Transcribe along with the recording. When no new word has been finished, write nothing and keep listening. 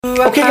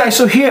Okay guys,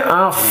 so here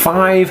are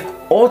 5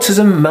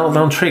 autism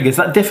meltdown triggers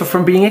that differ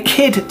from being a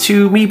kid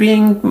to me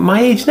being my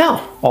age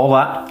now. All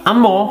that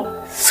and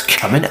more is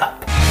coming up.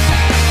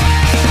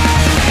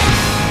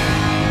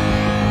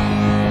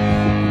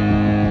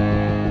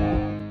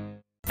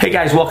 Hey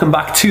guys, welcome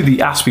back to the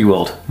Aspie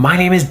world. My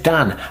name is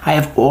Dan. I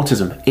have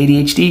autism,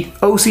 ADHD,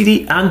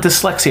 OCD and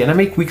dyslexia, and I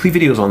make weekly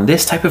videos on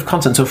this type of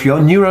content. So if you're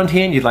new around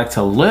here and you'd like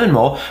to learn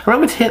more,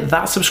 remember to hit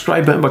that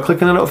subscribe button by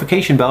clicking the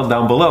notification bell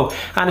down below.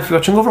 And if you're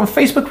watching over on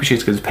Facebook, be sure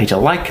to give this page a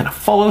like and a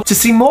follow to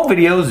see more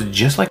videos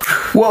just like...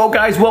 Whoa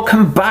guys,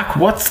 welcome back.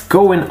 What's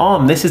going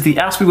on? This is the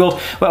Aspie world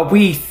where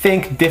we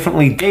think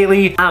differently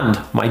daily, and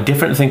my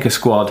different thinker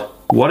squad.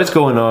 What is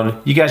going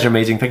on? You guys are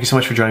amazing. Thank you so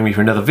much for joining me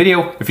for another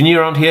video. If you're new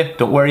around here,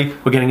 don't worry.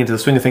 We're getting into the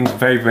swing of things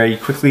very, very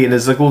quickly. And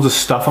there's like loads of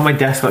stuff on my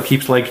desk that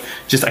keeps like,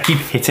 I keep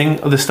hitting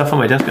the stuff on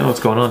my desk. I don't know what's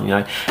going on, you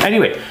know.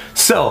 Anyway,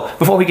 so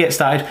before we get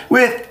started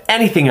with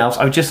anything else,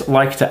 I would just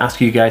like to ask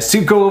you guys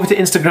to go over to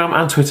Instagram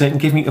and Twitter and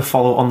give me a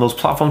follow on those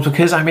platforms,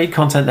 because I make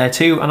content there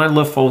too. And I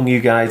love following you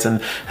guys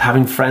and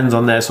having friends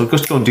on there. So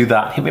just go and do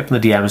that. Hit me up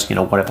in the DMs, you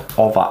know, whatever,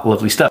 all that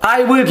lovely stuff.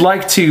 I would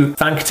like to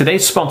thank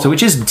today's sponsor,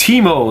 which is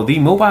Timo, the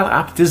mobile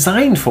app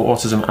designed for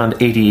autism and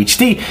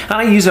ADHD, and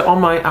I use it on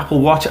my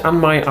Apple Watch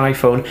and my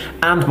iPhone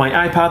and my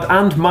iPad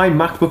and my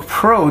MacBook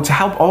Pro to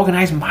help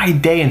organize my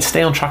day and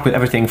stay on track with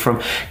everything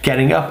from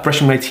getting up,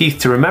 brushing my teeth,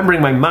 to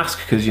remembering my mask,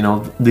 because you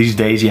know these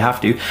days you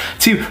have to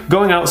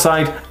going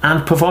outside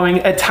and performing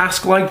a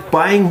task like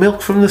buying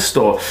milk from the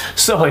store.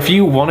 So if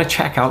you want to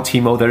check out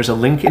Timo, there's a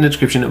link in the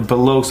description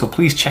below, so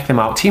please check them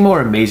out. Timo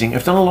are amazing.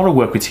 I've done a lot of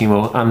work with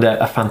Timo, and they're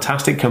a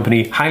fantastic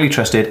company, highly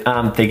trusted,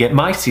 and they get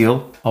my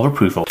seal of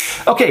approval.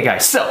 Okay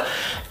guys, so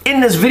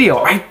in this video,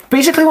 I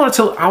basically wanted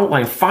to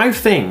outline 5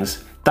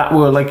 things that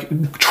were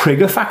like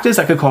trigger factors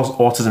that could cause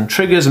autism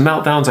triggers,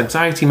 meltdowns,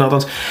 anxiety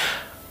meltdowns,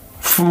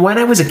 from when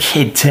I was a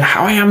kid to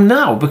how I am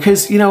now.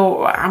 Because, you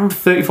know, I'm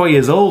 34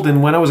 years old,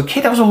 and when I was a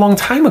kid, that was a long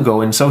time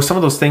ago. And so some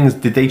of those things,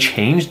 did they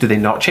change? Did they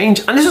not change?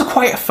 And this is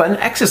quite a fun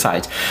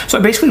exercise. So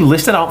I basically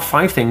listed out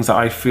 5 things that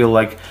I feel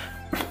like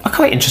are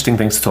quite interesting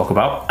things to talk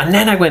about, and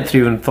then I went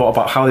through and thought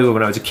about how they were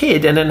when I was a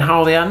kid and then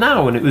how they are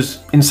now, and it was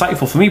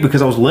insightful for me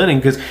because I was learning,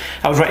 because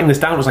I was writing this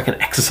down. It was like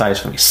an exercise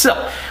for me. So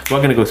we're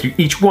going to go through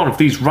each one of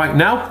these right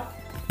now.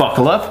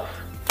 Buckle up,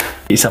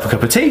 get yourself a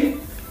cup of tea,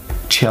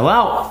 chill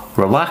out,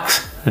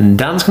 relax, and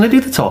Dan's going to do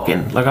the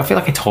talking. Like, I feel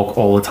like I talk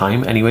all the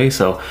time anyway.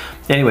 So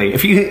anyway,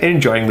 if you're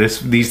enjoying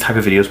these type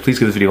of videos, please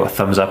give this video a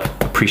thumbs up.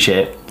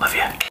 Appreciate it. Love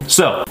you.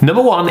 So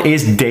number 1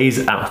 is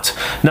days out.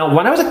 Now,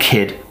 when I was a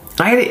kid,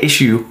 I had an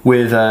issue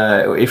with,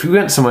 if we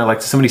went somewhere like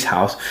to somebody's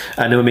house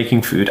and they were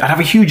making food, I'd have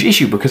a huge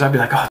issue because I'd be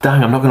like, oh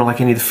dang, I'm not gonna like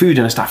any of the food,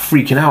 and I start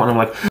freaking out, and I'm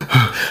like,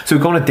 so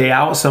we'd go on a day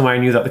out somewhere. I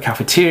knew that the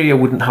cafeteria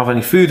wouldn't have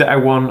any food that I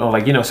want, or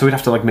like, you know, so we'd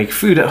have to like make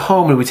food at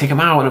home, and we'd take them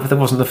out, and if there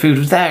wasn't, the food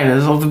was there, and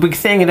there's all the big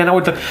thing, and then I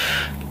would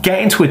get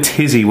into a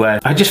tizzy where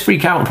I'd just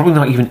freak out and probably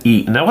not even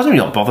eat. And I wasn't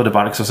really bothered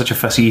about it because I was such a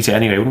fussy eater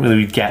anyway. I wouldn't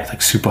really get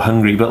like super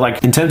hungry, but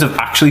like in terms of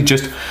actually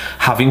just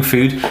having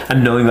food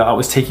and knowing that I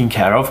was taken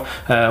care of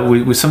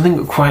was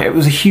something quite, it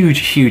was a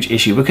huge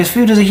issue, because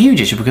food is a huge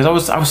issue, because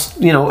I was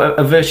you know,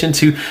 aversion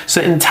to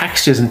certain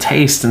textures and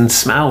tastes and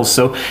smells.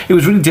 So it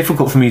was really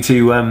difficult for me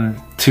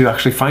to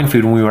actually find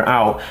food when we were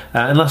out,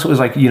 unless it was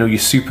like, you know, your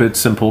super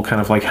simple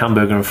kind of like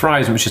hamburger and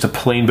fries, which is just a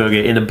plain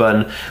burger in a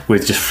bun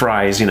with just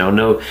fries, you know,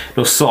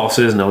 no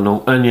sauces,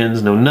 no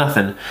onions, no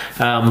nothing.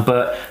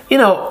 But you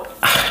know,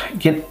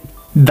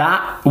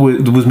 that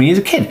was me as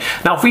a kid.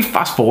 Now, if we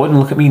fast forward and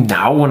look at me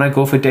now when I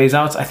go for days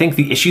out, I think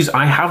the issues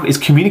I have is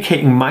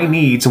communicating my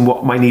needs and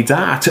what my needs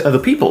are to other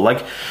people.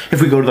 Like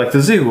if we go to like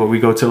the zoo, or we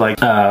go to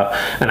like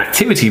an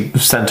activity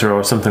center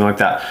or something like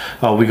that,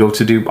 or we go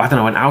to do, I don't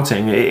know, an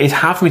outing, it's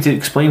hard for me to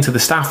explain to the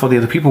staff or the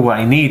other people what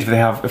I need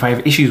if I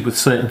have issues with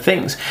certain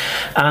things.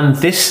 And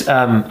this,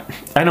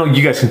 I know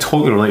you guys can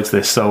totally relate to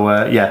this,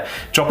 so yeah,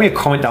 drop me a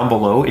comment down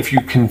below if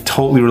you can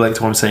totally relate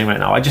to what I'm saying right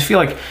now. I just feel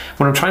like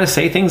when I'm trying to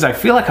say things, I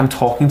feel like I'm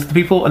talking to the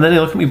people, and then they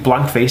look at me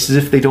blank faced as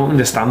if they don't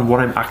understand what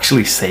I'm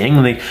actually saying,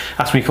 and they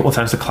ask me a couple of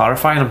times to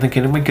clarify, and I'm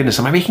thinking, oh my goodness,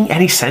 am I making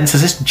any sense?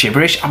 Is this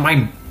gibberish? Am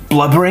I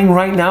blubbering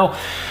right now?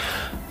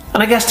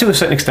 And I guess to a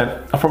certain extent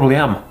I probably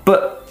am,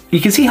 but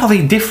you can see how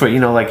they differ, you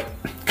know, like,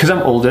 because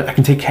I'm older, I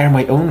can take care of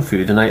my own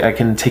food, and I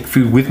can take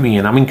food with me,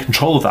 and I'm in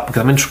control of that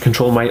because I'm in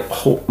control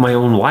of my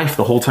own life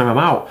the whole time I'm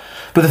out.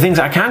 But the things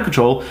I can't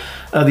control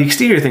are the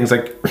exterior things,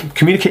 like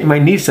communicating my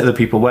needs to other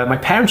people, where my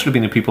parents would have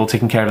been the people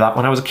taking care of that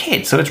when I was a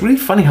kid. So it's really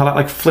funny how that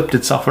like flipped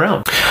itself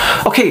around.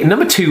 Okay,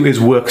 number 2 is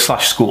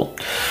work/school.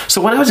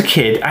 So when I was a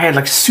kid, I had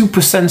like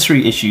super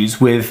sensory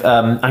issues with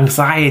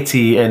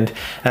anxiety and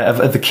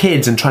of the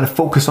kids, and trying to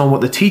focus on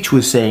what the teacher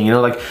was saying, you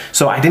know, like,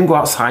 so I didn't go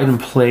outside and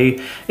play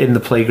in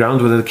the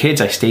playground with the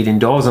kids. I stayed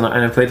indoors, and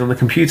I played on the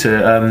computer.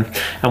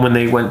 And when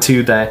they went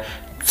to their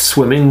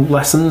swimming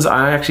lessons,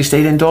 I actually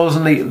stayed indoors,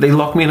 and they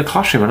locked me in a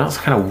classroom, and that was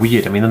kind of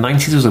weird. I mean, the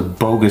 90s was a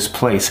bogus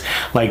place.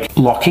 Like,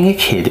 locking a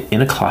kid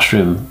in a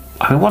classroom,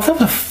 I mean, what if there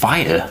was a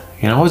fire?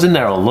 You know, I was in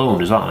there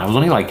alone as well, and I was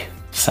only like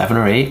 7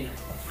 or 8.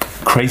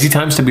 Crazy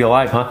times to be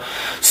alive, huh?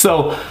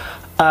 So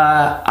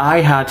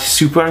I had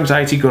super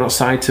anxiety going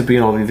outside to be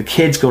all the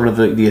kids, going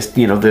to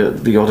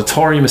the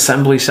auditorium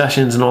assembly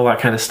sessions and all that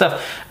kind of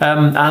stuff,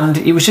 and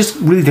it was just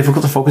really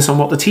difficult to focus on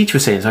what the teacher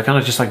was saying. So I kind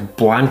of just like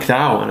blanked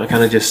out, and I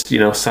kind of just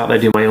sat there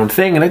doing my own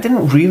thing, and I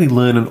didn't really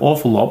learn an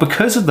awful lot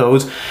because of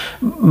those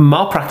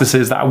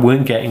malpractices that I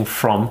weren't getting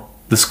from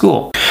the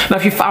school. Now,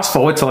 if you fast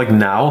forward to like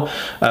now,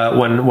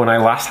 when I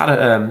last had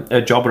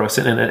a job where I was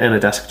sitting in a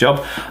desk job,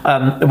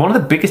 one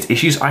of the biggest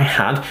issues I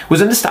had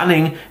was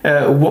understanding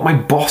what my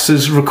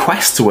boss's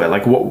requests were.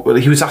 Like,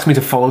 what he was asking me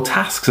to follow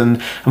tasks,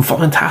 and I'm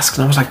following tasks,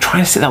 and I was like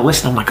trying to sit there and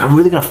listen. I'm like, I'm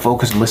really gonna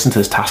focus and listen to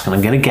this task, and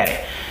I'm gonna get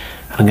it,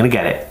 and I'm gonna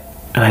get it.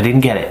 And I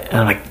didn't get it. And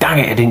I'm like, dang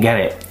it, I didn't get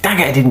it. Dang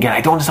it, I didn't get it. I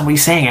don't understand what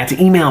he's saying. I had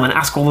to email him and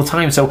ask all the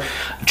time. So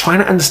trying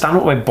to understand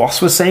what my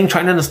boss was saying,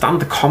 trying to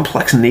understand the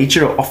complex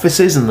nature of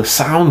offices and the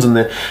sounds and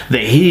the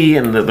he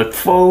and the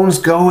phones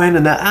going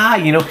and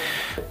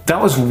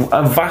that was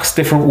a vast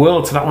different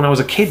world to that when I was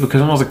a kid, because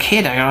when I was a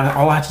kid,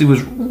 all I had to do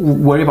was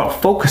worry about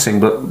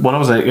focusing. But when I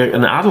was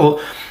an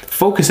adult,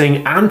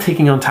 focusing and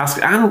taking on tasks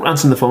and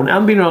answering the phone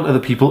and being around other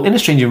people in a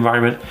strange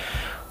environment,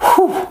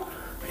 whew.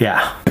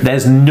 Yeah,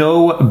 there's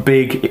no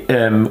big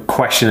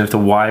question as to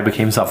why I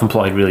became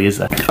self-employed, really, is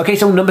there? Okay,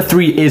 so number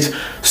 3 is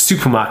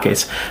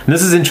supermarkets. And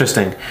this is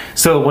interesting.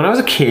 So when I was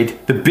a kid,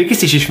 the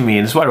biggest issues for me,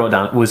 and this is what I wrote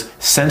down, was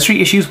sensory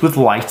issues with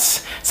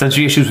lights,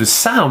 sensory issues with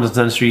sound, and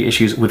sensory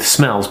issues with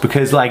smells.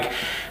 Because like,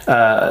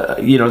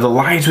 the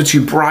lights were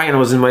too bright, and I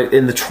was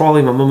in the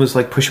trolley. My mum was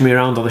like pushing me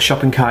around, or the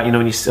shopping cart, and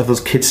you have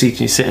those kid seats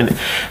and you sit in it,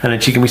 and then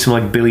she gave me some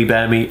like Billy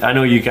Bear meat. I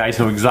know you guys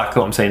know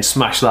exactly what I'm saying.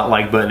 Smash that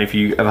like button if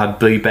you have had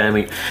Billy Bear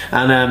meat.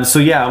 And so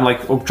yeah, I'm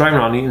like driving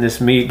around eating this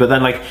meat, but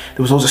then like there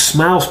was loads of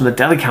smells from the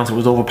deli counter. It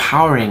was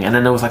overpowering, and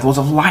then there was like loads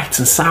of lights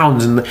and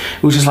sounds, and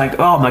it was just like,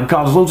 oh my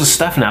god, there's loads of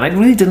stuff now. And I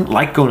really didn't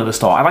like going to the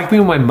store. I liked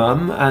being with my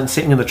mum and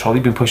sitting in the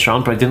trolley being pushed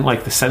around, but I didn't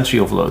like the sensory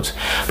overloads.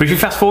 But if you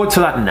fast forward to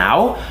that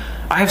now,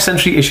 I have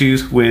sensory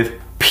issues with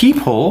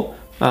people,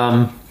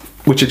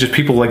 which are just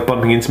people like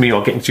bumping into me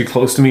or getting too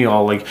close to me,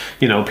 or like,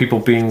 people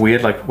being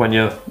weird, like when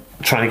you're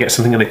trying to get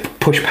something and they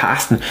push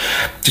past, and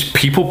just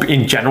people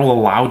in general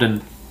are loud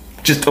and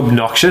just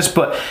obnoxious.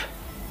 But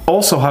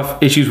also have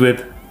issues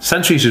with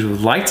sensory issues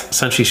with light,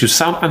 sensory issues with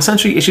sound, and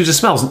sensory issues with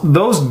smells.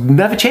 Those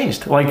never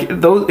changed. Like,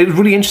 those, it was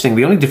really interesting.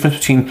 The only difference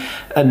between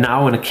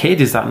now and a kid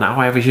is that now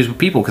I have issues with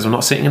people because I'm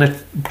not sitting in a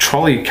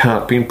trolley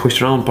cart being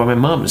pushed around by my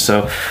mum.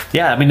 So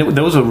yeah, I mean,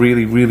 those are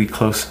really, really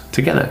close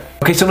together.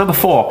 Okay, so number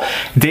 4,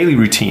 daily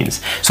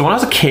routines. So when I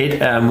was a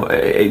kid,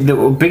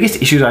 the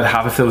biggest issues I'd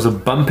have if there was a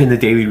bump in the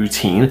daily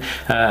routine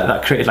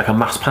that created like a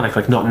mass panic,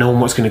 like not knowing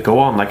what's going to go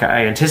on. Like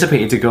I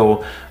anticipated to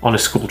go on a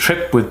school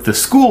trip with the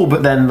school,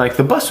 but then like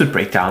the bus would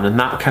break down and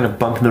that kind of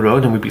bump in the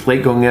road and we'd be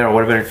late going there or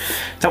whatever.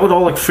 That would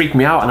all like freak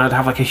me out, and I'd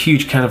have like a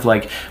huge kind of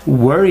like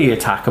worry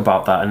attack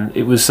about that, and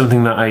it was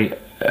something that I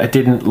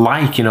didn't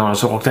like, I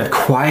was all dead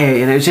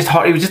quiet, and it was just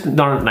hard. It was just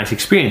not a nice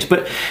experience.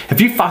 But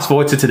if you fast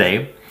forward to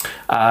today,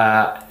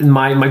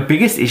 my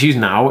biggest issues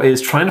now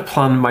is trying to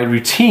plan my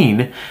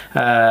routine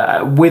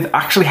with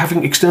actually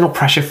having external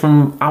pressure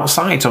from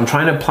outside. So I'm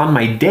trying to plan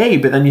my day,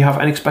 but then you have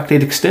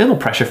unexpected external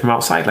pressure from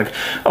outside, like,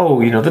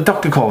 oh, the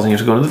doctor calls and you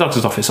have to go to the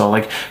doctor's office, or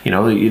like,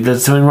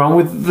 there's something wrong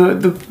with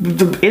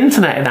the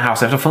internet in the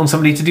house. I have to phone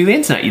somebody to do the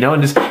internet,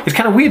 and it's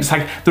kind of weird. It's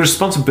like the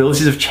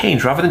responsibilities have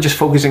changed rather than just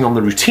focusing on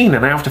the routine,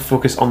 and I have to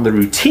focus on the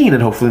routine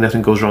and hopefully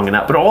nothing goes wrong in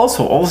that. But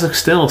also all this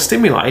external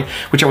stimuli,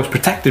 which I was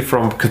protected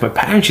from because my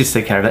parents used to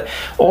take care of it,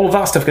 all of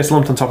that stuff gets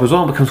lumped on top as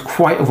well and becomes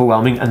quite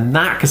overwhelming, and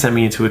that can send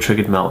me into a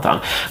triggered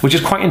meltdown, which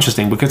is quite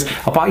interesting because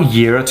about a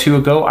year or two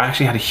ago I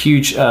actually had a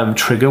huge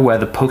trigger where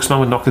the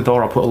postman would knock the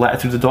door or put a letter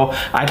through the door.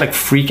 I'd like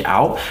freak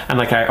out, and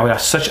like I had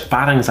such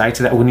bad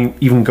anxiety that I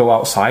wouldn't even go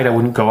outside. I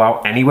wouldn't go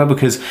out anywhere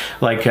because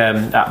like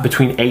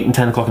between 8 and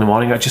 10 o'clock in the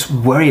morning I'd just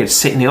worry. I'd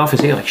sit in the office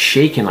here like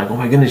shaking, like, oh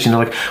my goodness,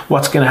 like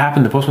what's going to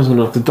happen? The postman's going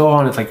to knock the door,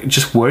 and it's like, it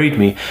just worried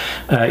me,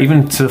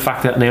 even to the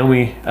fact that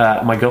Naomi,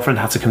 my girlfriend,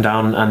 had to come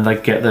down and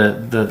like get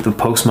the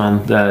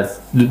postman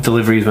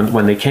deliveries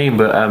when they came.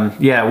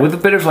 But yeah, with a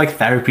bit of like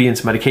therapy and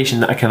some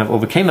medication, I kind of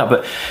overcame that.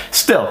 But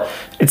still,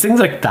 it's things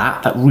like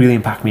that that really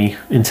impact me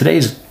in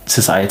today's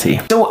society.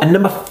 So, and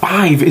number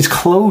 5 is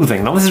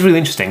clothing. Now this is really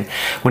interesting.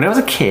 When I was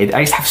a kid,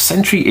 I used to have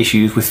sensory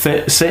issues with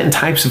certain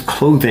types of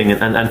clothing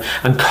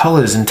and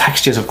colors and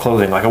textures of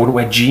clothing. Like I wouldn't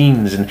wear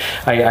jeans, and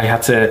I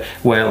had to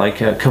wear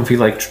like comfy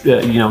like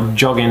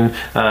jogging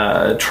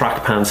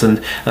track pants,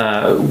 and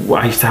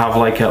I used to have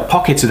like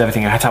pockets with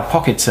everything. I had to have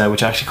pockets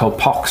which I actually called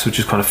pox, which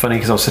is kind of funny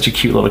because I was such a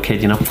cute little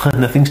kid,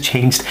 nothing's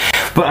changed.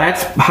 But I had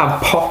to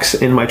have pox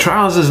in my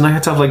trousers, and I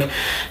had to have like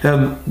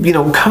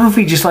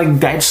comfy, just like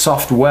dead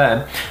soft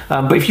wear.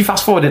 But if you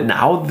fast forward it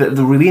now,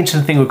 the really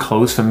interesting thing with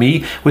clothes for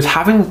me was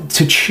having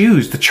to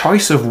choose. The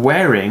choice of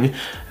wearing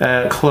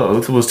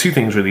clothes was 2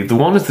 things really. The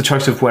one is the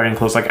choice of wearing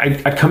clothes. Like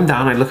I'd come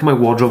down, I'd look at my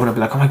wardrobe, and I'd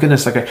be like, oh my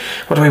goodness, like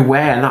what do I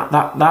wear? And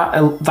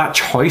that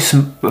choice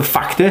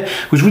factor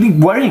was really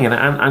worrying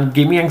and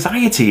gave me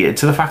anxiety,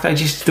 to the fact that I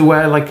just used to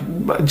wear like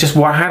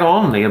what I had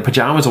on,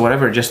 pajamas or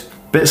whatever, just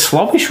bit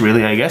slobbish,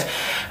 really, I guess.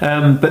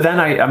 But then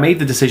I made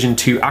the decision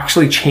to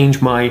actually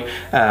change my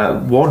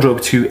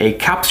wardrobe to a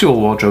capsule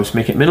wardrobe to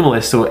make it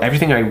minimalist. So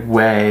everything I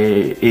wear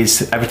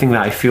is everything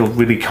that I feel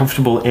really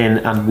comfortable in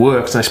and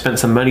works. And I spent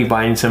some money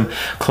buying some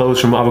clothes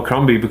from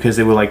Abercrombie because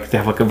they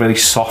have like a really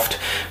soft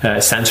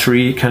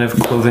sensory kind of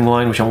clothing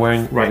line, which I'm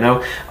wearing right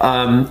now.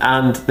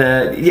 And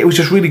it was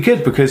just really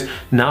good because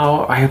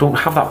now I don't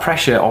have that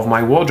pressure of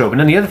my wardrobe. And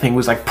then the other thing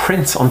was like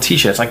prints on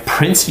t-shirts. Like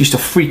prints used to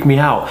freak me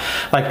out.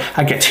 Like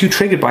I get too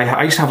triggered by it.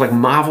 I used to have like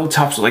Marvel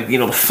tops with like, you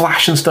know, the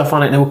Flash and stuff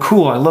on it, and they were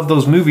cool. I love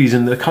those movies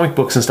and the comic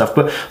books and stuff.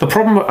 But the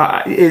problem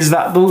is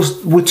that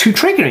those were too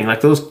triggering.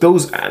 Like those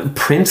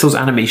prints, those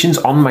animations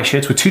on my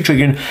shirts were too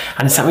triggering,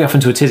 and it sent me off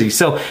into a tizzy.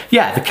 So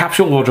yeah, the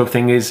capsule wardrobe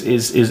thing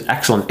is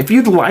excellent. If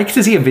you'd like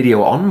to see a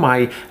video on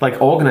my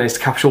like organized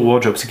capsule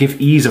wardrobe to give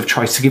ease of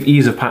choice, to give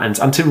ease of patterns,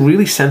 and to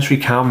really sensory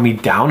calm me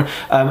down,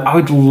 I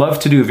would love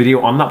to do a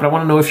video on that. But I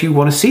want to know if you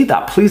want to see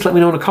that. Please let me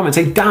know in the comments.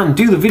 Say, Dan,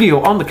 do the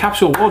video on the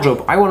capsule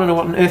wardrobe. I want to know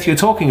what on earth you're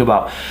talking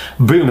about.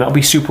 Boom, that'll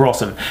be super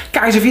awesome.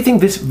 Guys, if you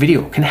think this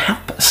video can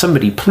help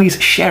somebody,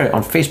 please share it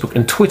on Facebook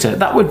and Twitter.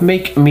 That would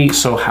make me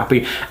so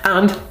happy.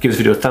 And give this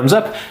video a thumbs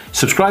up.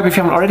 Subscribe if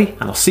you haven't already,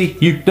 and I'll see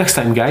you next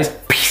time, guys.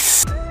 Peace.